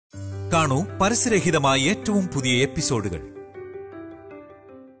കാണൂ പരസ്യരഹിതമായ ഏറ്റവും പുതിയ എപ്പിസോഡുകൾ.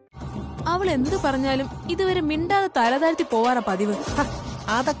 അവൾ എന്തു പറഞ്ഞാലും ഇതുവരെ മിണ്ടാതെ തലതാഴ്ത്തി പോവാറാ പതിവ്.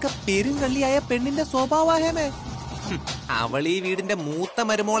 അതൊക്കെ പെരുങ്കള്ളിയായ പെണ്ണിന്റെ സ്വഭാവമേ. അവൾ ഈ വീടിന്റെ മൂത്ത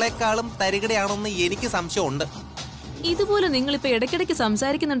മരുമോളെക്കാളും തരികടയാണെന്ന് എനിക്ക് സംശയമുണ്ട്. ഇതുപോലെ നിങ്ങളിപ്പോ ഇടയ്ക്കിടയ്ക്ക്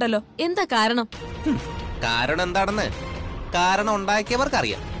സംസാരിക്കുന്നുണ്ടല്ലോ, എന്താ കാരണം? കാരണം എന്താണെന്ന് കാരണം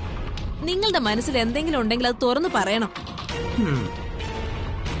ഉണ്ടാക്കിയവർക്കറിയാം. നിങ്ങളുടെ മനസ്സിൽ എന്തെങ്കിലും ഉണ്ടെങ്കിൽ അത് തുറന്നു പറയണം.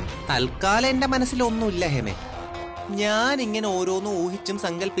 തൽക്കാലം എന്റെ മനസ്സിലൊന്നുമില്ല ഹേമേ. ഞാൻ ഇങ്ങനെ ഓരോന്നും ഊഹിച്ചും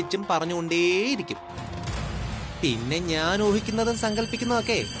സങ്കല്പിച്ചും പറഞ്ഞുകൊണ്ടേയിരിക്കും. പിന്നെ ഞാൻ ഊഹിക്കുന്നതും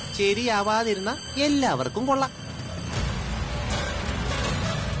സങ്കല്പിക്കുന്നതൊക്കെ ശരിയാവാതിരുന്ന എല്ലാവർക്കും കൊള്ളാം.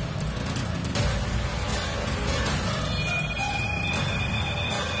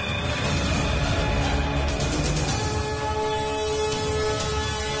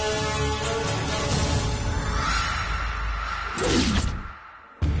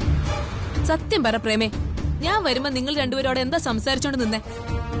 സത്യം പറ പ്രേമേ, ഞാൻ വരുമ്പോ നിങ്ങൾ രണ്ടുപേരോട് എന്താ സംസാരിച്ചോണ്ട് നിന്നേ?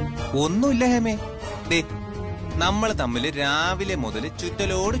 ഒന്നുമില്ല ഹേമേ. നമ്മള് തമ്മില് രാവിലെ മുതൽ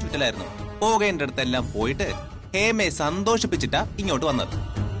ചുറ്റലോട് ചുറ്റലായിരുന്നു. പോകേണ്ടടുത്തെല്ലാം പോയിട്ട് ഹേമയെ സന്തോഷിപ്പിച്ചിട്ടാ ഇങ്ങോട്ട് വന്നത്.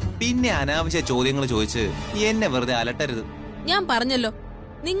 പിന്നെ അനാവശ്യ ചോദ്യങ്ങൾ ചോദിച്ച് എന്നെ വെറുതെ അലട്ടരുത്. ഞാൻ പറഞ്ഞല്ലോ,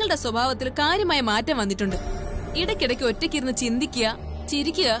 നിങ്ങളുടെ സ്വഭാവത്തിൽ കാര്യമായ മാറ്റം വന്നിട്ടുണ്ട്. ഇടയ്ക്കിടയ്ക്ക് ഒറ്റയ്ക്കിരുന്ന് ചിന്തിക്കുക,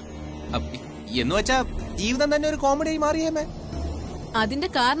 ചിരിക്കുക. എന്ന് വെച്ചാ ജീവിതം തന്നെ ഒരു കോമഡി മാറി ഹേമേ. അതിന്റെ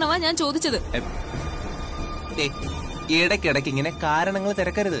കാരണമാ ഞാൻ ചോദിച്ചത്. ഇടയ്ക്കിടയ്ക്ക് ഇങ്ങനെ കാരണങ്ങൾ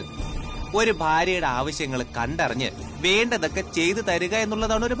തിരക്കരുത്. ഒരു ഭാര്യയുടെ ആവശ്യങ്ങൾ കണ്ടറിഞ്ഞ് വേണ്ടതൊക്കെ ചെയ്തു തരിക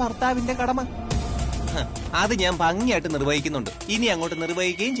എന്നുള്ളതാണ് ഒരു ഭർത്താവിന്റെ കടമ. അത് ഞാൻ ഭംഗിയായിട്ട് നിർവഹിക്കുന്നുണ്ട്. ഇനി അങ്ങോട്ട്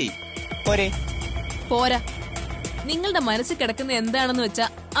നിർവഹിക്കുകയും ചെയ്യും. പോരെ? പോരാ. നിങ്ങളുടെ മനസ്സിൽ കിടക്കുന്ന എന്താണെന്ന് വെച്ചാ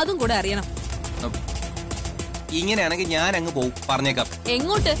അതും കൂടെ അറിയണം. ഇങ്ങനെയാണെങ്കിൽ ഞാൻ അങ്ങ് പോവും. പറഞ്ഞേക്കാം.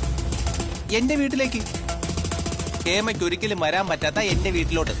 എങ്ങോട്ട്? എന്റെ വീട്ടിലേക്ക്. ഹേമയ്ക്ക് ഒരിക്കലും വരാൻ പറ്റാത്ത എന്റെ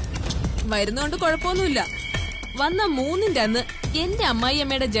വീട്ടിലോട്ട്. വരുന്നോണ്ട് കുഴപ്പമൊന്നുമില്ല. വന്ന 3-ന്റെ അന്ന് എന്റെ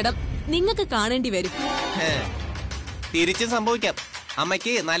അമ്മായിയമ്മയുടെ ജഡം നിങ്ങൾക്ക് കാണേണ്ടി വരും. തിരിച്ചും സംഭവിക്കാം.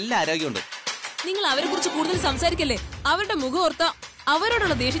 അമ്മയ്ക്ക് നല്ല ആരോഗ്യമുണ്ട്. നിങ്ങൾ അവരെ കുറിച്ച് കൂടുതൽ സംസാരിക്കല്ലേ. അവരുടെ മുഖം ഓർത്ത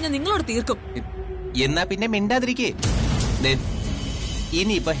അവരോടുള്ള ദേഷ്യം ഞാൻ നിങ്ങളോട് തീർക്കും. എന്നാ പിന്നെ മിണ്ടാതിരിക്കേ.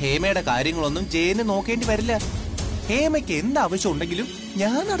 ഇനിയിപ്പൊ ഹേമയുടെ കാര്യങ്ങളൊന്നും ജയന് നോക്കേണ്ടി വരില്ല. ഹേമയ്ക്ക് എന്ത് ആവശ്യം ഉണ്ടെങ്കിലും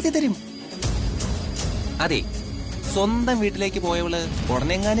ഞാൻ നടത്തി തരും. അതെ, സ്വന്തം വീട്ടിലേക്ക് പോയവള്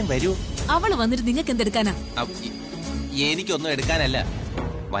ഉടനെങ്ങാനും വരൂ. അവള് വന്നിട്ട് നിങ്ങൾക്ക് എന്തെടുക്കാനാ? എനിക്കൊന്നും എടുക്കാനല്ല,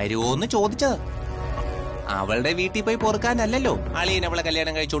 വരുവോന്ന് ചോദിച്ചത്. അവളുടെ വീട്ടിൽ പോയി പൊറുക്കാനല്ലല്ലോ അളിയൻ അവളെ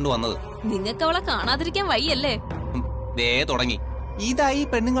കല്യാണം കഴിച്ചോണ്ട് വന്നത്. നിങ്ങൾക്ക് അവളെ കാണാതിരിക്കാൻ വയ്യല്ലേ? ദേ തുടങ്ങി. ഇതായി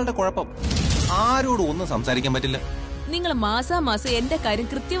പെണ്ണുങ്ങളുടെ കുഴപ്പം. ആരോടും ഒന്നും സംസാരിക്കാൻ പറ്റില്ല. നിങ്ങൾ മാസാമാസം എന്റെ കാര്യം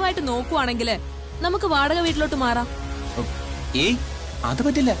കൃത്യമായിട്ട് നോക്കുവാണെങ്കിൽ നമുക്ക് വാടക വീട്ടിലോട്ട് മാറാം. ഏയ്, അത്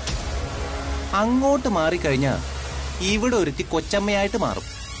പറ്റില്ല. അങ്ങോട്ട് മാറിക്കഴിഞ്ഞാ ഇവിടെ ഒരുത്തി കൊച്ചമ്മയായിട്ട് മാറും.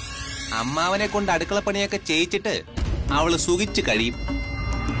 അമ്മാവനെ കൊണ്ട് അടുക്കളപ്പണിയൊക്കെ ചെയ്യിച്ചിട്ട് അവള് സുഖിച്ചു കഴിയും.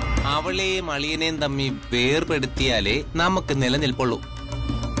 അവളെയും അളിയനെയും തമ്മിൽ വേർപെടുത്തിയാലേ നമുക്ക് നിലനിൽപ്പുള്ളൂ.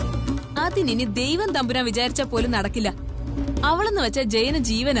 അതിനി ദൈവം തമ്പുരാൻ വിചാരിച്ചാ പോലും നടക്കില്ല. അവളെന്ന് വെച്ചാ ജയന്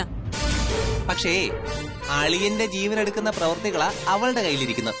ജീവനാ. പക്ഷേ അളിയന്റെ ജീവൻ എടുക്കുന്ന പ്രവൃത്തികളാ അവളുടെ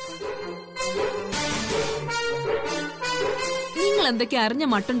കയ്യിലിരിക്കുന്നത്. നിങ്ങൾ എന്തൊക്കെ അറിഞ്ഞ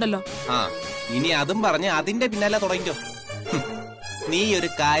മട്ടുണ്ടല്ലോ. ഇനി അതും പറഞ്ഞ് അതിന്റെ പിന്നാലെ തുടങ്ങിക്കോ. നീ ഒരു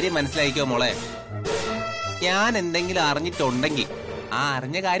കാര്യം മനസ്സിലാക്കിക്കോ മോളെ. ഞാൻ എന്തെങ്കിലും അറിഞ്ഞിട്ടുണ്ടെങ്കിൽ ആ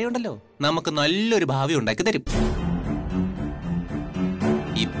അറിഞ്ഞ കാര്യമുണ്ടല്ലോ നമുക്ക് നല്ലൊരു ഭാവി ഉണ്ടാക്കി തരും.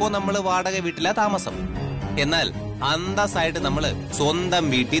 ഇപ്പോ നമ്മള് വാടക വീട്ടിലാ താമസം. എന്നാൽ അന്തസ്സായിട്ട് നമ്മള് സ്വന്തം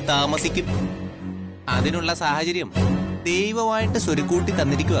വീട്ടിൽ താമസിക്കും. അതിനുള്ള സാഹചര്യം ദൈവമായിട്ട് സ്വരുക്കൂട്ടി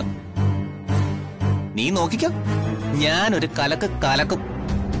തന്നിരിക്കുക. നീ നോക്കിക്കോ, ഞാനൊരു കലക്കും.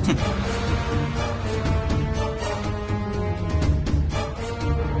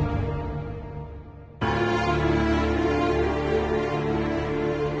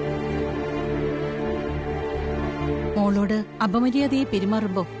 മോളോട് അപമര്യാദയെ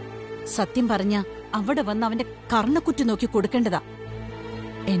പെരുമാറുമ്പോ സത്യം പറഞ്ഞ അവിടെ വന്ന് അവന്റെ കർണക്കുറ്റി നോക്കി കൊടുക്കേണ്ടതാ.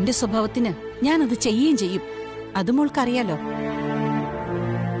 എന്റെ സ്വഭാവത്തിന് ഞാനത് ചെയ്യുകയും ചെയ്യും. അത് മോൾക്കറിയാലോ.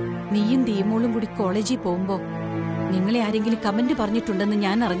 നീയും ദീമോളും കൂടി കോളേജിൽ പോകുമ്പോ നിങ്ങളെ ആരെങ്കിലും കമന്റ് പറഞ്ഞിട്ടുണ്ടെന്ന്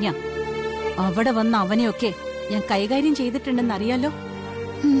ഞാൻ അറിഞ്ഞ അവിടെ വന്ന അവനെയൊക്കെ ഞാൻ കൈകാര്യം ചെയ്തിട്ടുണ്ടെന്ന് അറിയാലോ.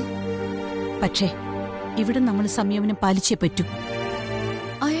 പക്ഷേ ഇവിടെ നമ്മൾ സംയമനം പാലിച്ചേ പറ്റൂ.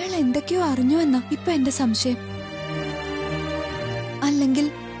 അയാൾ എന്തൊക്കെയോ അറിഞ്ഞു എന്നാ ഇപ്പൊ എന്റെ സംശയം. അല്ലെങ്കിൽ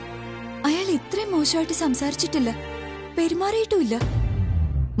അയാൾ ഇത്രയും മോശമായിട്ട് സംസാരിച്ചിട്ടില്ല, പെരുമാറിയിട്ടുമില്ല.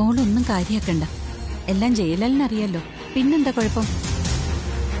 മോളൊന്നും കാര്യാക്കണ്ട. എല്ലാം ജയലാലിനറിയാലോ. പിന്നെന്താ കുഴപ്പം?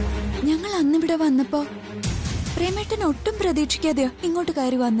 ഞങ്ങൾ അന്നിവിടെ വന്നപ്പോ പ്രേമേട്ടൻ ഒട്ടും പ്രതീക്ഷിക്കാതെയാ ഇങ്ങോട്ട്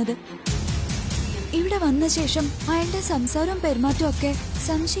കയറി വന്നത്. ഇവിടെ വന്ന ശേഷം അയാളുടെ സംസാരവും പെരുമാറ്റവും ഒക്കെ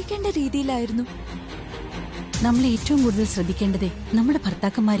സംശയിക്കേണ്ട രീതിയിലായിരുന്നു. നമ്മൾ ഏറ്റവും കൂടുതൽ ശ്രദ്ധിക്കേണ്ടതേ നമ്മുടെ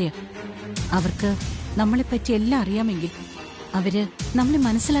ഭർത്താക്കന്മാരെയാ. അവർക്ക് നമ്മളെപ്പറ്റി എല്ലാം അറിയാമെങ്കിൽ, അവര് നമ്മളെ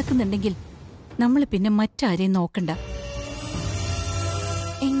മനസ്സിലാക്കുന്നുണ്ടെങ്കിൽ നമ്മൾ പിന്നെ മറ്റാരെയും നോക്കണ്ട.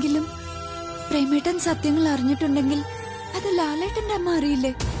 എങ്കിലും പ്രേമേട്ടൻ സത്യങ്ങൾ അറിഞ്ഞിട്ടുണ്ടെങ്കിൽ അത് ലാലേട്ടന്റെ അമ്മ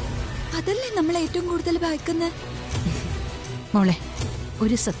അറിയില്ലേ? അതല്ലേ നമ്മൾ ഏറ്റവും കൂടുതൽ ഭയക്കുന്നത്. മോളെ,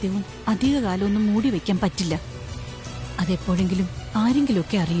 ഒരു സത്യവും അധികകാലമൊന്നും മൂടി വെക്കാൻ പറ്റില്ല. അതെപ്പോഴെങ്കിലും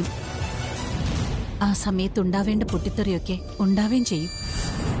ആരെങ്കിലുമൊക്കെ അറിയും. ആ സമയത്ത് ഉണ്ടാവേണ്ട പൊട്ടിത്തെറിയൊക്കെ ഉണ്ടാവുകയും ചെയ്യും.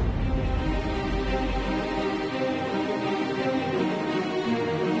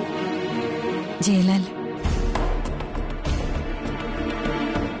 ജയലാൽ,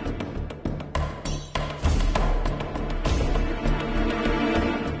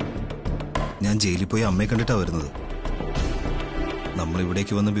 ഞാൻ ജയിലിൽ പോയി അമ്മയെ കണ്ടിട്ടാ വരുന്നത്. നമ്മൾ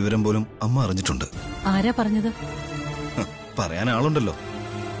ഇവിടേക്ക് വന്ന വിവരം പോലും അമ്മ അറിഞ്ഞിട്ടുണ്ട്. ആരാ പറഞ്ഞത്? പറയാൻ ആളുണ്ടല്ലോ.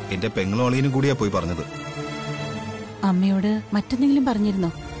 എന്റെ പെങ്ങളും അളിയനും കൂടിയാ പോയി പറഞ്ഞത്. അമ്മയോട് മറ്റെന്തെങ്കിലും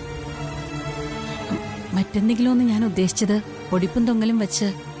പറഞ്ഞിരുന്നോ? മറ്റെന്തെങ്കിലും ഒന്ന് ഞാൻ ഉദ്ദേശിച്ചത് പൊടിപ്പും തൊങ്ങലും വെച്ച്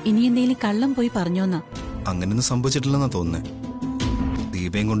ഇനി എന്തെങ്കിലും കള്ളം പോയി പറഞ്ഞോന്നാ. അങ്ങനെയൊന്നും സംഭവിച്ചിട്ടില്ലെന്നാ തോന്നുന്നേ.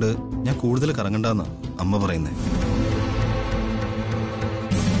 ദീപയും കൊണ്ട് ഞാൻ കൂടുതൽ കറങ്ങണ്ടെന്നാ അമ്മ പറയുന്നേ.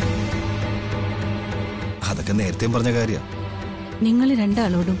 അതൊക്കെ നേരത്തെയും പറഞ്ഞ കാര്യ. നിങ്ങൾ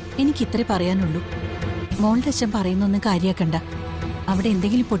രണ്ടാളോടും എനിക്ക് ഇത്രേ പറയാനുള്ളൂ. മോളുടെ അച്ഛൻ പറയുന്നൊന്നും കാര്യാക്കണ്ട. അവിടെ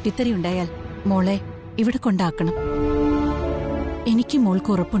എന്തെങ്കിലും പൊട്ടിത്തെറി ഉണ്ടായാൽ മോളെ ഇവിടെ കൊണ്ടാക്കണം. എനിക്ക്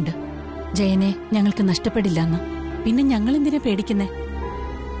മോൾക്ക് ഉറപ്പുണ്ട് ജയനെ ഞങ്ങൾക്ക് നഷ്ടപ്പെടില്ലെന്ന്. പിന്നെ ഞങ്ങൾ എന്തിനാ പേടിക്കുന്നേ?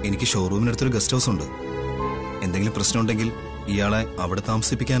 എനിക്ക് ഷോറൂമിനടുത്തൊരു ഗസ്റ്റ് ഹൗസ് ഉണ്ട്. എന്തെങ്കിലും പ്രശ്നമുണ്ടെങ്കിൽ ഇയാളെ അവിടെ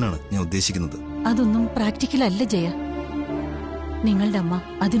താമസിപ്പിക്കാനാണ് ഞാൻ ഉദ്ദേശിക്കുന്നത്. അതൊന്നും പ്രാക്ടിക്കൽ അല്ല ജയ. നിങ്ങളുടെ അമ്മ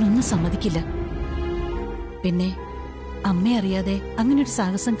അതിനൊന്നും സമ്മതിക്കില്ല. പിന്നെ അമ്മ അറിയാതെ അങ്ങനൊരു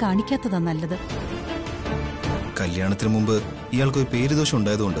സാഹസം കാണിക്കാത്തതാ നല്ലത്. കല്യാണത്തിന് മുമ്പ് ഇയാൾക്കൊരു പേരുദോഷം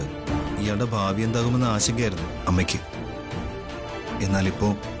ഉണ്ടായതുകൊണ്ട് ഇയാളുടെ ഭാവി എന്താകുമെന്ന ആശങ്കയായിരുന്നു അമ്മയ്ക്ക്. എന്നാൽ ഇപ്പോ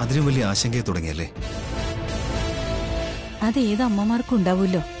അതിലും വലിയ ആശങ്കയെ തുടങ്ങിയല്ലേ? അത് ഏത് അമ്മമാർക്കും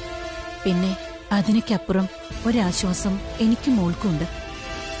ഉണ്ടാവുമല്ലോ. പിന്നെ അതിനൊക്കപ്പുറം ഒരാശ്വാസം എനിക്കും മോൾക്കുണ്ട്.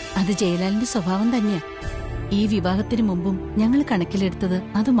 അത് ജയലാലിന്റെ സ്വഭാവം തന്നെയാ. ഈ വിവാഹത്തിന് മുമ്പും ഞങ്ങൾ കണക്കിലെടുത്തത്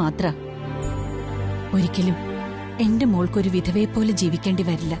അത് മാത്ര. ഒരിക്കലും എന്റെ മോൾക്കൊരു വിധവയെ പോലെ ജീവിക്കേണ്ടി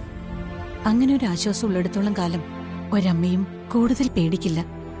വരില്ല. അങ്ങനെ ഒരു ആശ്വാസം ഉള്ളിടത്തോളം കാലം ഒരമ്മയും കൂടുതൽ പേടിക്കില്ല,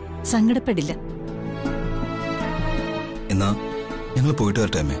 സങ്കടപ്പെടില്ല. എന്നാ ഞങ്ങൾ പോയിട്ട്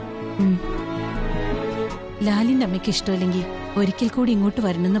വരട്ടെ അമ്മേ. ലാലിന്റെ അമ്മയ്ക്ക് ഇഷ്ടമല്ലെങ്കിൽ ഒരിക്കൽ കൂടി ഇങ്ങോട്ട്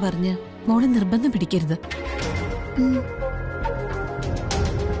വരണമെന്ന് പറഞ്ഞ് മോളെ നിർബന്ധം പിടിക്കരുത്.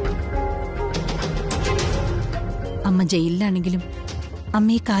 അമ്മ ജയിലിലാണെങ്കിലും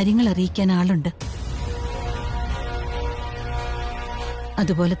അമ്മയെ കാര്യങ്ങൾ അറിയിക്കാൻ ആളുണ്ട്.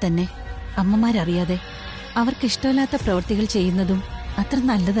 അതുപോലെ തന്നെ അമ്മമാരറിയാതെ അവർക്കിഷ്ടമില്ലാത്ത പ്രവൃത്തികൾ ചെയ്യുന്നതും അത്ര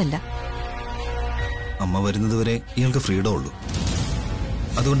നല്ലതല്ല. അമ്മ വരുന്നതുവരെ ഇയാൾക്ക് ഫ്രീഡം ഉള്ളൂ.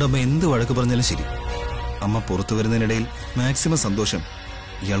 അതുകൊണ്ട് അമ്മ എന്ത് വഴക്ക് പറഞ്ഞാലും ശരി, അമ്മ പുറത്തു വരുന്നതിനിടയിൽ മാക്സിമം സന്തോഷം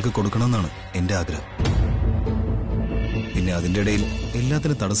ഇയാൾക്ക് കൊടുക്കണമെന്നാണ് എന്റെ ആഗ്രഹം. പിന്നെ അതിന്റെ ഇടയിൽ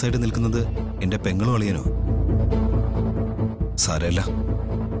എല്ലാത്തിനും തടസ്സമായിട്ട് നിൽക്കുന്നത് എന്റെ പെങ്ങളും അളിയനോ. സാരമില്ല,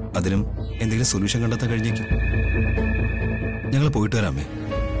 അതിനും എന്തെങ്കിലും സൊല്യൂഷൻ കണ്ടെത്താൻ കഴിഞ്ഞേക്കും. ഞങ്ങൾ പോയിട്ട് വരാമേ.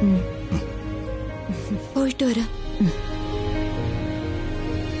 പോയിട്ട് വരാം.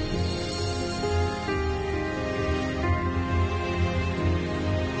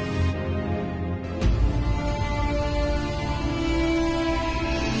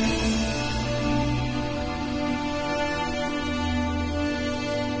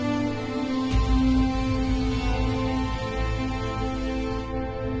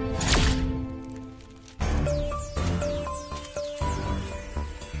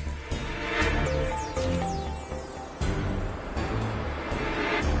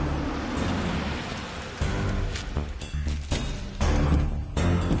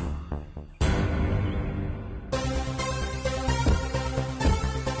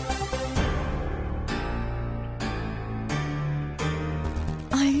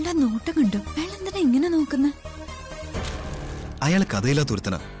 നോട്ടം കണ്ടു. അയാൾ എന്തിനാ ഇങ്ങനെ നോക്കുന്നത്? അയാൾ കഥയില്ലാത്ത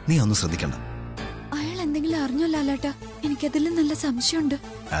ഒരുത്തനാ, നീ ഒന്നും ശ്രദ്ധിക്കണ്ട. അയാൾ എന്തെങ്കിലും അറിഞ്ഞോ ലാലേട്ടാ? എനിക്കതിൽ നല്ല സംശയമുണ്ട്.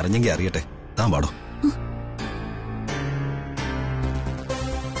 അറിഞ്ഞെങ്കിൽ അറിയട്ടെ, താൻ പാടോ.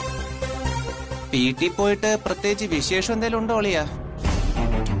 വീട്ടിൽ പോയിട്ട് പ്രത്യേകിച്ച് വിശേഷം എന്തെങ്കിലും ഉണ്ടോ അളിയാ?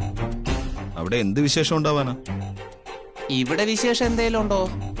 അവിടെ എന്ത് വിശേഷം ഉണ്ടാവാനാ? ഇവിടെ വിശേഷം എന്തെങ്കിലും ഉണ്ടോ?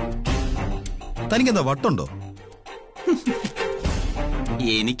 തനിക്കെന്താ വട്ടുണ്ടോ?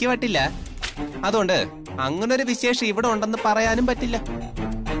 എനിക്ക് പറ്റില്ല. അതുകൊണ്ട് അങ്ങനൊരു വിശേഷം ഇവിടെ ഉണ്ടെന്ന് പറയാനും പറ്റില്ല.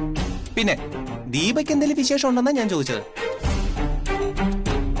 പിന്നെ ദീപയ്ക്ക് എന്തെങ്കിലും വിശേഷം ഉണ്ടെന്നാ ഞാൻ ചോദിച്ചത്.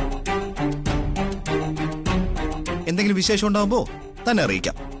 എന്തെങ്കിലും വിശേഷം ഉണ്ടാവുമ്പോ തന്നെ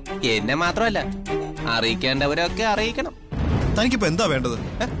അറിയിക്കാം. എന്നെ മാത്രമല്ല, അറിയിക്കേണ്ടവരൊക്കെ അറിയിക്കണം. തനിക്കിപ്പോ എന്താ വേണ്ടത്?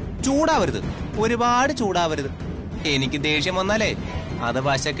 ചൂടാവരുത്, ഒരുപാട് ചൂടാവരുത്. എനിക്ക് ദേഷ്യം വന്നാലേ അത്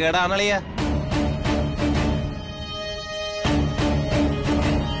വശക്കേടാണളിയ.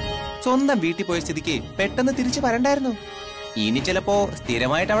 സ്വന്തം വീട്ടിൽ പോയ സ്ഥിതിക്ക് പെട്ടെന്ന് തിരിച്ചു വരണ്ടായിരുന്നു. ഇനി ചിലപ്പോ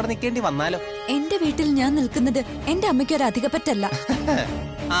സ്ഥിരമായിട്ട് അവിടെ നിൽക്കേണ്ടി വന്നാലോ? എന്റെ വീട്ടിൽ ഞാൻ നിൽക്കുന്നത് എന്റെ അമ്മയ്ക്ക് ഒരു അധികപ്പറ്റല്ല.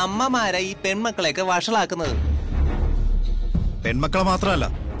 അമ്മമാരെ ഈ പെൺമക്കളെയൊക്കെ വഷളാക്കുന്നത്. പെൺമക്കളെ മാത്രമല്ല,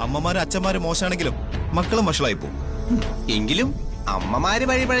 അമ്മമാരും അച്ഛന്മാരും മോശമാണെങ്കിലും മക്കളും വഷളായി പോകും. എങ്കിലും അമ്മമാര്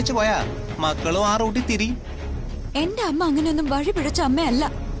വഴി പഴച്ചു പോയാ മക്കളും ആ റൂട്ടിൽ തിരിയും. എന്റെ അമ്മ അങ്ങനെയൊന്നും വഴി പിഴച്ച അമ്മയല്ല.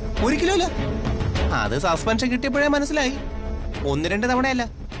 ഒരിക്കലും ഇല്ല. അത് സസ്പെൻഷൻ കിട്ടിയപ്പോഴേ മനസ്സിലായി. 1-2 തവണയല്ല,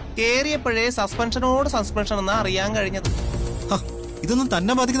 കേറിയപ്പോഴേ സസ്പെൻഷനോട് സസ്പെൻഷൻ എന്നാ അറിയാൻ കഴിഞ്ഞത്. ഇതൊന്നും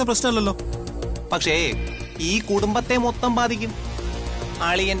തന്നെ ബാധിക്കുന്ന പ്രശ്നമല്ലല്ലോ. പക്ഷേ ഈ കുടുംബത്തെ മൊത്തം ബാധിക്കും.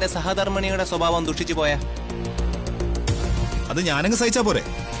 അളിയന്റെ സഹധർമ്മിണിയുടെ സ്വഭാവം ദുഷിച്ചു പോയാ അത് ഞാനങ്ങ് സഹിച്ചാ പോരെ?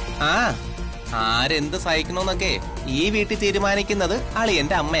 ആരെന്ത് സഹിക്കണമെന്നൊക്കെ ഈ വീട്ടിൽ തീരുമാനിക്കുന്നത്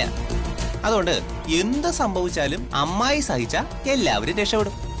അളിയന്റെ അമ്മയാ. അതുകൊണ്ട് എന്ത് സംഭവിച്ചാലും അമ്മായി സഹിച്ച എല്ലാവരും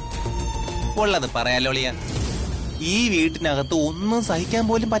രക്ഷപ്പെടും. ഉള്ളത് പറയാലോ അളിയ, ഈ വീട്ടിനകത്ത് ഒന്നും സഹിക്കാൻ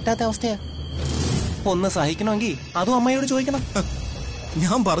പോലും പറ്റാത്ത അവസ്ഥയാ. ഒന്ന് സഹിക്കണമെങ്കിൽ അതും അമ്മയോട് ചോദിക്കണം.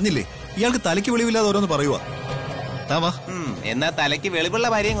 ഞാൻ പറഞ്ഞില്ലേ, ഇയാൾക്ക് തലയ്ക്ക് വെളിവില്ലാതെ ഓരോന്ന് പറയുവാ. എന്നാ തലയ്ക്ക് വെളിവുള്ള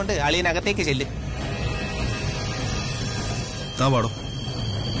ഭാര്യയും കൊണ്ട് അളിയനകത്തേക്ക് ചെല്ല്. പാടോ.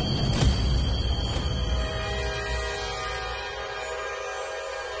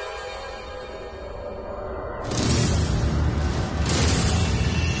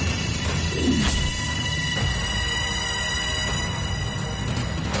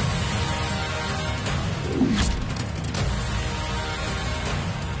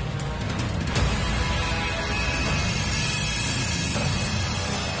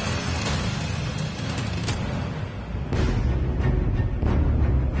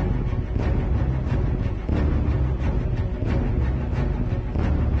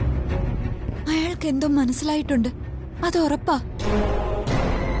 എന്തോ മനസ്സിലായിട്ടുണ്ട്, അത് ഉറപ്പാ.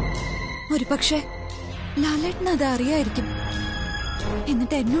 ഒരു പക്ഷേ ലാലേട്ടന് അത് അറിയായിരിക്കും.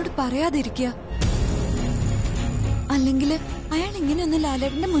 എന്നിട്ട് എന്നോട് പറയാതിരിക്കുക. അല്ലെങ്കിൽ അയാൾ ഇങ്ങനെയൊന്നും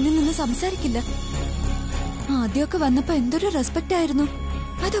ലാലേട്ടന്റെ മുന്നിൽ നിന്ന് സംസാരിക്കില്ല. ആദ്യമൊക്കെ വന്നപ്പോ എന്തൊരു റെസ്പെക്റ്റ് ആയിരുന്നു,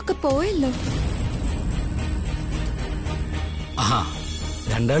 അതൊക്കെ പോയല്ലോ.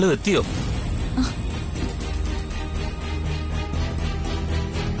 രണ്ടാളും എത്തിയോ?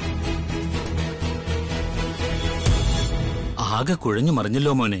 ആകെ കുഴഞ്ഞു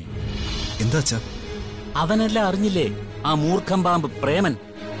മറിഞ്ഞല്ലോ മോനെ. എന്താ? അവനെല്ലാം അറിഞ്ഞില്ലേ, ആ മൂർഖം പാമ്പ് പ്രേമൻ.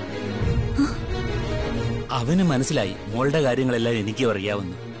 അവന് മനസ്സിലായി മോളുടെ കാര്യങ്ങളെല്ലാം എനിക്കും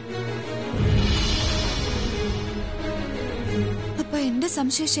അറിയാവുന്നു. അപ്പൊ എന്റെ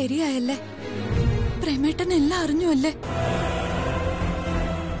സംശയം ശരിയായല്ലേ? പ്രേമേട്ടൻ എല്ലാം അറിഞ്ഞു അല്ലേ?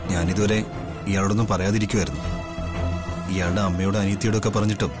 ഞാനിതുവരെ ഇയാളോടൊന്നും പറയാതിരിക്കുമായിരുന്നു. ഇയാളുടെ അമ്മയോടും അനിയത്തിയോടൊക്കെ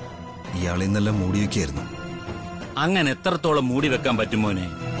പറഞ്ഞിട്ടും ഇയാളെ ഇന്നെല്ലാം മൂടി വെക്കുകയായിരുന്നു. അങ്ങനെ എത്രത്തോളം മൂടി വെക്കാൻ പറ്റുമോനെ?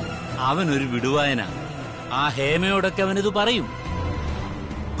 അവനൊരു വിടുവായന. ആ ഹേമയോടൊക്കെ അവനിത് പറയും.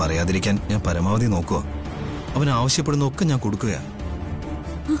 പറയാതിരിക്കാൻ ഞാൻ പരമാവധി നോക്കുക. അവൻ ആവശ്യപ്പെടുന്നൊക്കെ ഞാൻ കൊടുക്കുക.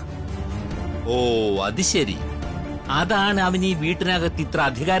 ഓ, അത് ശരി. അതാണ് അവൻ ഈ വീട്ടിനകത്ത് ഇത്ര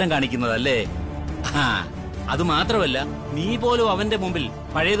അധികാരം കാണിക്കുന്നതല്ലേ? അത് മാത്രമല്ല, നീ പോലും അവന്റെ മുമ്പിൽ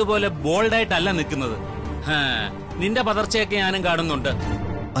പഴയതുപോലെ ബോൾഡായിട്ടല്ല നിൽക്കുന്നത്. നിന്റെ പതർച്ചയൊക്കെ ഞാനും കാണുന്നുണ്ട്.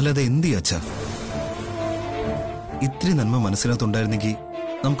 അല്ലാതെ എന്ത് അച്ഛാ? ഇത്തിരി നന്മ മനസ്സിനകത്തുണ്ടായിരുന്നെങ്കിൽ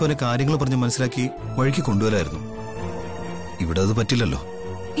നമുക്കവനെ കാര്യങ്ങൾ പറഞ്ഞ് മനസ്സിലാക്കി വഴിക്ക് കൊണ്ടുവരായിരുന്നു. ഇവിടെ അത് പറ്റില്ലല്ലോ.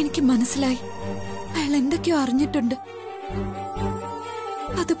 എനിക്ക് മനസ്സിലായി, അയാൾ എന്തൊക്കെയോ അറിഞ്ഞിട്ടുണ്ട്.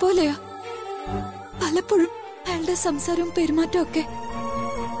 അതുപോലെയാ പലപ്പോഴും അയാളുടെ സംസാരവും പെരുമാറ്റവും ഒക്കെ.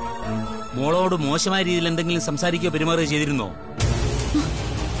 മോളോട് മോശമായ രീതിയിൽ എന്തെങ്കിലും സംസാരിക്കുകയോ പെരുമാറുകയോ ചെയ്തിരുന്നോ?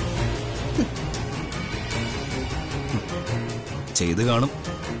 ചെയ്ത് കാണും.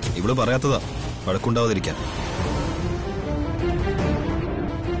 ഇവിടെ പറയാത്തതാ വഴക്കുണ്ടാവാതിരിക്കാൻ.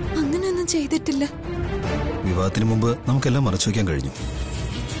 അങ്ങനെയൊന്നും ചെയ്തിട്ടില്ല. വിവാഹത്തിന് മുമ്പ് നമുക്കെല്ലാം മറച്ചു വയ്ക്കാൻ കഴിഞ്ഞു.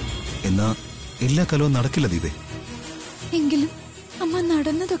 എന്നാ എല്ലാ കാലവും നടക്കില്ല ദീപേ. എങ്കിലും അമ്മ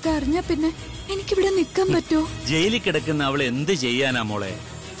നടന്നതൊക്കെ അറിഞ്ഞാ പിന്നെ എനിക്കിവിടെ നിൽക്കാൻ പറ്റുമോ? ജയിലിൽ കിടക്കുന്ന അവളെ എന്ത് ചെയ്യാനാ മോളെ?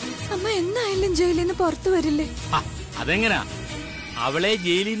 അമ്മ എന്നായാലും ജയിലിൽ നിന്ന് പുറത്തു വരില്ലേ? അതെങ്ങനാ? അവളെ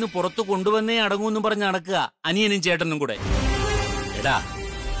ജയിലിൽ നിന്ന് പുറത്തു കൊണ്ടുവന്നേ അടങ്ങൂന്ന് പറഞ്ഞ് നടക്കുക അനിയനും ചേട്ടനും കൂടെ. എടാ,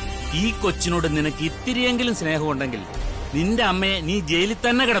 ഈ കൊച്ചിനോട് നിനക്ക് ഇത്തിരിയെങ്കിലും സ്നേഹമുണ്ടെങ്കിൽ നിന്റെ അമ്മയെ നീ ജയിലിൽ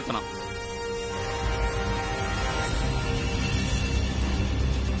തന്നെ കിടത്തണം.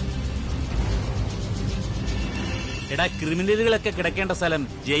 എടാ, ക്രിമിനലുകളൊക്കെ കിടക്കേണ്ട സ്ഥലം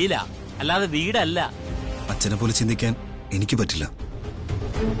ജയിലാ, അല്ലാതെ വീടല്ല. അച്ഛനെ പോലെ ചിന്തിക്കാൻ എനിക്ക് പറ്റില്ല.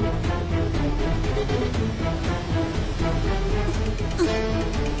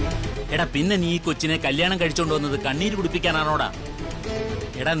 എടാ പിന്നെ നീ ഈ കൊച്ചിനെ കല്യാണം കഴിച്ചോണ്ട് വന്നത് കണ്ണീര് കുടിപ്പിക്കാനാണോടാ?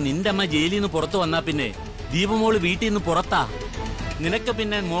 എടാ നിന്റെ അമ്മ ജയിലിൽ നിന്ന് പുറത്തു വന്നാ പിന്നെ ദീപമോള് വീട്ടിൽ നിന്ന് പുറത്താ. നിനക്ക്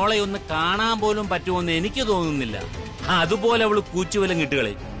പിന്നെ മോളെ ഒന്ന് കാണാൻ പോലും പറ്റുമെന്ന് എനിക്ക് തോന്നുന്നില്ല. അതുപോലെ അവള് കൂച്ചുവലം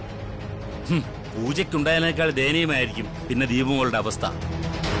കിട്ടുകളെ. പൂജയ്ക്കുണ്ടായതിനേക്കാൾ ദയനീയമായിരിക്കും പിന്നെ ദീപമോളുടെ അവസ്ഥ.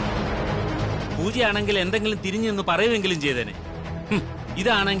 പൂജയാണെങ്കിൽ എന്തെങ്കിലും തിരിഞ്ഞെന്ന് പറയുമെങ്കിലും ചെയ്തേനെ.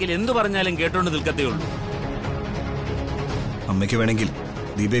 ഇതാണെങ്കിൽ എന്തു പറഞ്ഞാലും കേട്ടോണ്ട് നിൽക്കത്തേ ഉള്ളൂ. അമ്മയ്ക്ക് വേണമെങ്കിൽ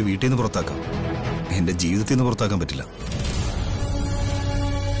ദീപയെ വീട്ടിൽ നിന്ന് പുറത്താക്കാം, എന്റെ ജീവിതത്തിൽ നിന്ന് പുറത്താക്കാൻ പറ്റില്ല.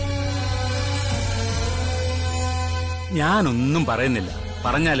 ഞാനൊന്നും പറയുന്നില്ല.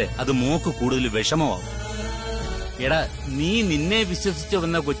 പറഞ്ഞാല് അത് മോക്ക് കൂടുതൽ വിഷമമാവും. എടാ നീ നിന്നെ വിശ്വസിച്ചു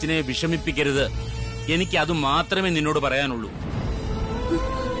വന്ന കൊച്ചിനെ വിഷമിപ്പിക്കരുത്. എനിക്ക് അത് മാത്രമേ നിന്നോട് പറയാനുള്ളൂ.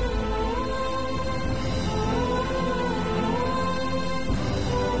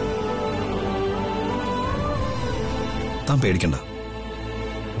 താൻ പേടിക്കണ്ട.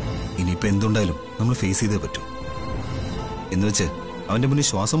 ഇനിയിപ്പോ എന്തുണ്ടായാലും നമ്മൾ ഫേസ് ചെയ്തേ പറ്റൂ. എന്നുവെച്ച് അവന്റെ മുന്നിൽ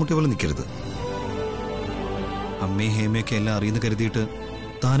ശ്വാസം മുട്ടിയ പോലെ നിൽക്കരുത്. അമ്മയും ഹേമയൊക്കെ എല്ലാം അറിയുന്ന കരുതിയിട്ട്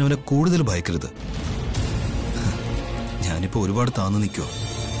താൻ അവനെ കൂടുതൽ ഭയക്കരുത്. ഞാനിപ്പോ ഒരുപാട് താന്നു നിൽക്കുവോ.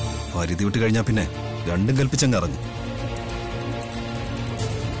 പരിധി വിട്ട് കഴിഞ്ഞാ പിന്നെ രണ്ടും കൽപ്പിച്ചങ്ങ് അറിഞ്ഞു.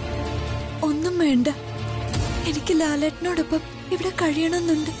 ഒന്നും വേണ്ട, എനിക്ക് ലാലേട്ടനോടൊപ്പം ഇവിടെ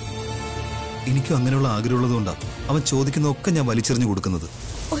കഴിയണമെന്നുണ്ട്. എനിക്കും അങ്ങനെയുള്ള ആഗ്രഹമുള്ളതുകൊണ്ടാ അവൻ ചോദിക്കുന്നതൊക്കെ ഞാൻ വലിച്ചെറിഞ്ഞു കൊടുക്കുന്നത്.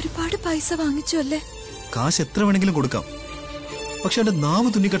 ഒരുപാട് പൈസ വാങ്ങിച്ചു അല്ലേ? കാശ് എത്ര വേണമെങ്കിലും കൊടുക്കാം, പക്ഷെ അവന്റെ നാവ്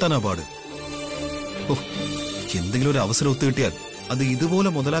തുന്നിക്കെട്ടാനാ പാട്. എന്തെങ്കിലും ഒരു അവസരം ഒത്തുകിട്ടിയാൽ അത് ഇതുപോലെ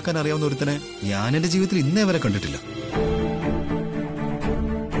മുതലാക്കാൻ അറിയാവുന്ന ഒരുത്തനെ ഞാൻ എന്റെ ജീവിതത്തിൽ ഇന്നേ വരെ കണ്ടിട്ടില്ല.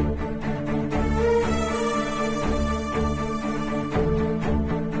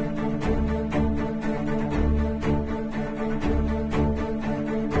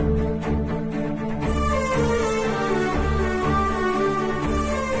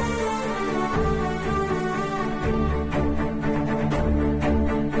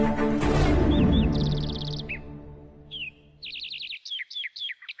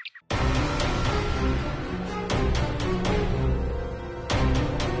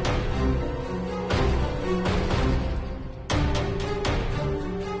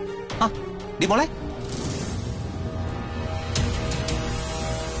 മോളെ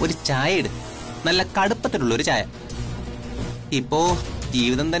ഒരു ചായ ഇട്, നല്ല കടുപ്പത്തിലുള്ള ഒരു ചായ. ഇപ്പോ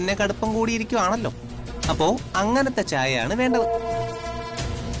ജീവിതം തന്നെ കടുപ്പം കൂടിയിരിക്കുവാണല്ലോ, അപ്പോ അങ്ങനത്തെ ചായയാണ് വേണ്ടത്.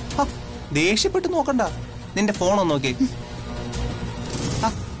 ദേഷ്യപ്പെട്ട് നോക്കണ്ട, നിന്റെ ഫോണൊന്ന് നോക്കി.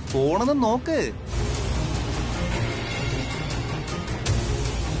 ഫോണൊന്ന് നോക്ക്.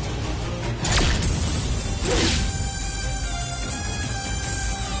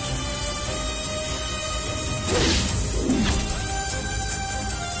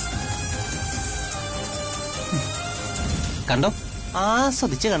 കണ്ടോ,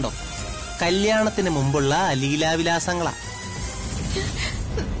 ആസ്വദിച്ച് കണ്ടോ. കല്യാണത്തിന് മുമ്പുള്ള ലീലാവിലാസങ്ങളാ.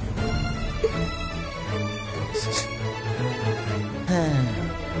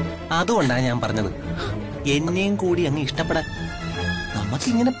 അതുകൊണ്ടാണ് ഞാൻ പറഞ്ഞത് എന്നെയും കൂടി അങ്ങ് ഇഷ്ടപ്പെടാൻ.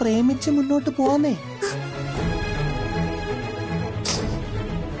 നമുക്കിങ്ങനെ പ്രേമിച്ച് മുന്നോട്ട് പോന്നേ.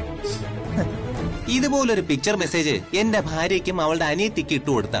 ഇതുപോലൊരു പിക്ചർ മെസ്സേജ് എന്റെ ഭാര്യയ്ക്കും അവളുടെ അനിയത്തിക്ക്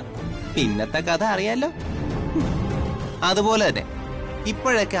ഇട്ടുകൊടുത്ത പിന്നത്തെ കഥ അറിയാലോ. അതുപോലെ തന്നെ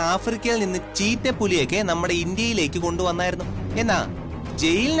ഇപ്പോഴൊക്കെ ആഫ്രിക്കയിൽ നിന്ന് ചീറ്റപ്പുലിയൊക്കെ നമ്മുടെ ഇന്ത്യയിലേക്ക് കൊണ്ടുവന്നായിരുന്നു. എന്നാ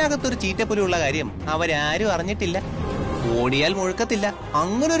ജയിലിനകത്തൊരു ചീറ്റപ്പുലി ഉള്ള കാര്യം അവരാരും അറിഞ്ഞിട്ടില്ല. ഓടിയാൽ മുഴുക്കത്തില്ല,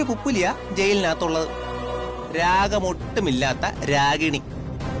 അങ്ങനൊരു പുപ്പുലിയാ ജയിലിനകത്തുള്ളത്. രാഗമൊട്ടുമില്ലാത്ത രാഗിണി.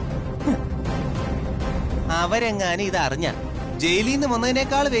 അവരെങ്ങാനും ഇത് അറിഞ്ഞ ജയിലിൽ നിന്ന്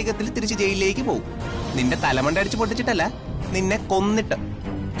വന്നതിനേക്കാൾ വേഗത്തിൽ തിരിച്ച് ജയിലിലേക്ക് പോകും. നിന്റെ തലമണ്ട അടിച്ചു പൊട്ടിച്ചിട്ടല്ല, നിന്നെ കൊന്നിട്ട്.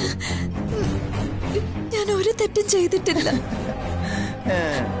 ഞാൻ ഒരു തെറ്റും ചെയ്തിട്ടില്ല.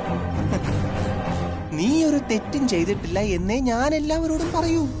 നീ ഒരു തെറ്റും ചെയ്തിട്ടില്ല എന്നേ ഞാൻ എല്ലാവരോടും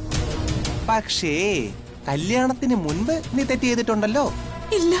പറയൂ. പക്ഷേ കല്യാണത്തിന് മുൻപ് നീ തെറ്റ് ചെയ്തിട്ടുണ്ടല്ലോ.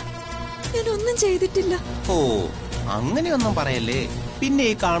 ഇല്ല, ഞാൻ ഒന്നും ചെയ്തിട്ടില്ല. ഓ, അങ്ങനെയൊന്നും പറയല്ലേ. പിന്നെ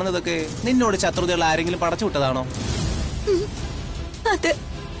ഈ കാണുന്നതൊക്കെ നിന്നോട് ശത്രുതകൾ ആരെങ്കിലും പടച്ചു വിട്ടതാണോ? അതെ,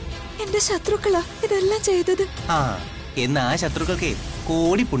 എന്റെ ശത്രുക്കളാ ഇതെല്ലാം ചെയ്തത്. എന്നാ ആ ശത്രുക്കൾക്ക്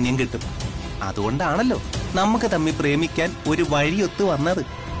കോടി പുണ്യം കിട്ടും. അതുകൊണ്ടാണല്ലോ നമുക്ക് തമ്മിൽ പ്രേമിക്കാൻ ഒരു വഴിയൊത്തു വന്നത്.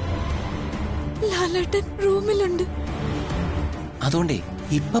 ലാലേട്ടൻ റൂമിലുണ്ട്. അതുകൊണ്ടേ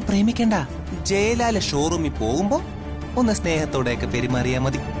ഇപ്പൊ പ്രേമിക്കണ്ട. ജയലാല് ഷോറൂമിൽ പോകുമ്പോ ഒന്ന് സ്നേഹത്തോടെയൊക്കെ പെരുമാറിയാ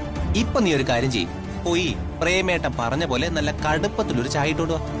മതി. ഇപ്പൊ നീ ഒരു കാര്യം ചെയ്യും, പോയി പ്രേമേട്ടൻ പറഞ്ഞ പോലെ നല്ല കടുപ്പത്തിലൊരു ചായ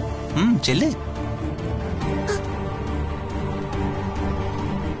ഇട്ടോടുക. ചെല്ല്.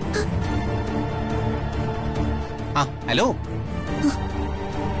 ഹലോ,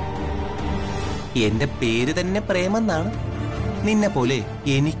 എന്റെ പേര് തന്നെ പ്രേമെന്നാണ്. നിന്നെ പോലെ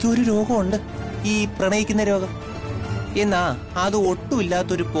എനിക്കൊരു രോഗമുണ്ട്, ഈ പ്രണയിക്കുന്ന രോഗം. എന്നാ അത്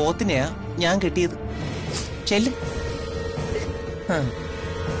ഒട്ടുമില്ലാത്തൊരു പോത്തിനെയാ ഞാൻ കെട്ടിയത്. ചെല്ല്.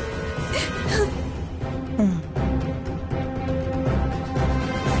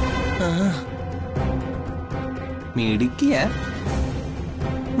 മിടിക്കിയ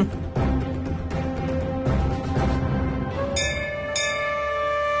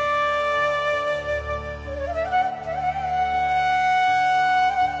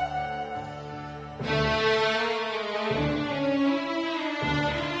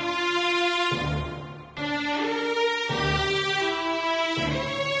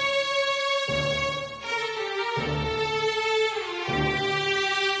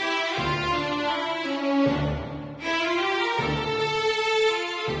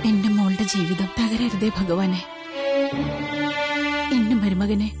എന്റെ മോളുടെ ജീവിതം തകരരുതേ ഭഗവാനെ. എന്റെ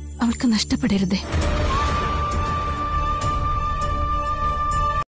മരുമകനെ അവൾക്ക് നഷ്ടപ്പെടരുതേ.